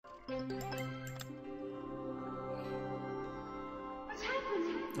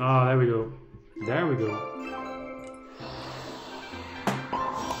Ah, there we go. There we go.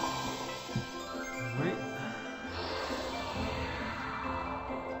 Alright.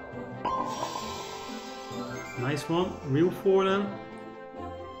 Nice one. Reel 4 then.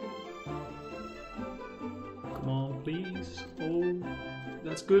 Come on, please. Oh,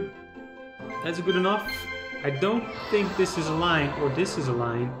 that's good. That's good enough. I don't think this is a line, or this is a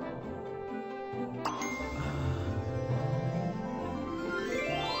line.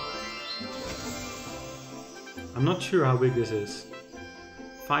 I'm not sure how big this is.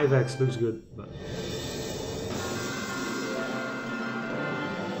 5x looks good, but...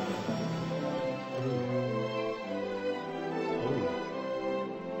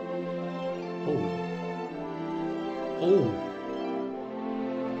 Oh!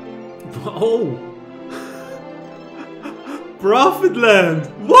 Oh! Profit Land!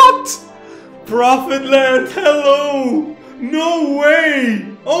 What? Profit Land, hello! No way!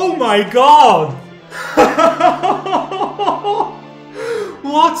 Oh my god!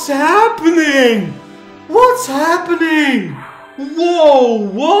 What's happening? What's happening? Whoa,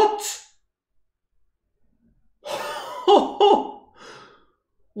 what?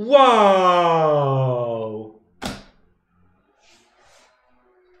 Wow.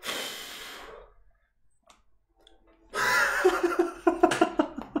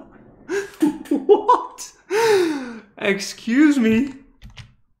 What? Excuse me?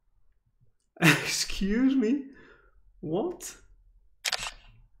 Excuse me? What?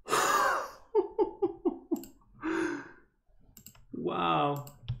 Wow.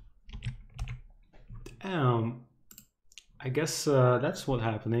 Damn. I guess that's what's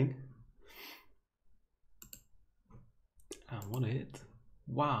happening. Damn, what a hit.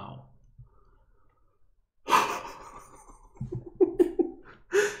 Wow.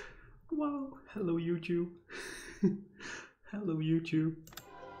 Wow. Hello, YouTube. Hello, YouTube.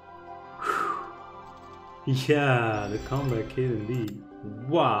 Yeah, the comeback hit indeed.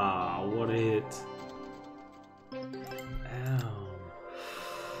 Wow, what a hit. Damn.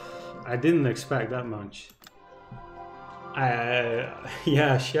 I didn't expect that much.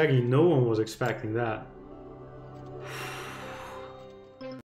 Yeah, Shaggy, no one was expecting that.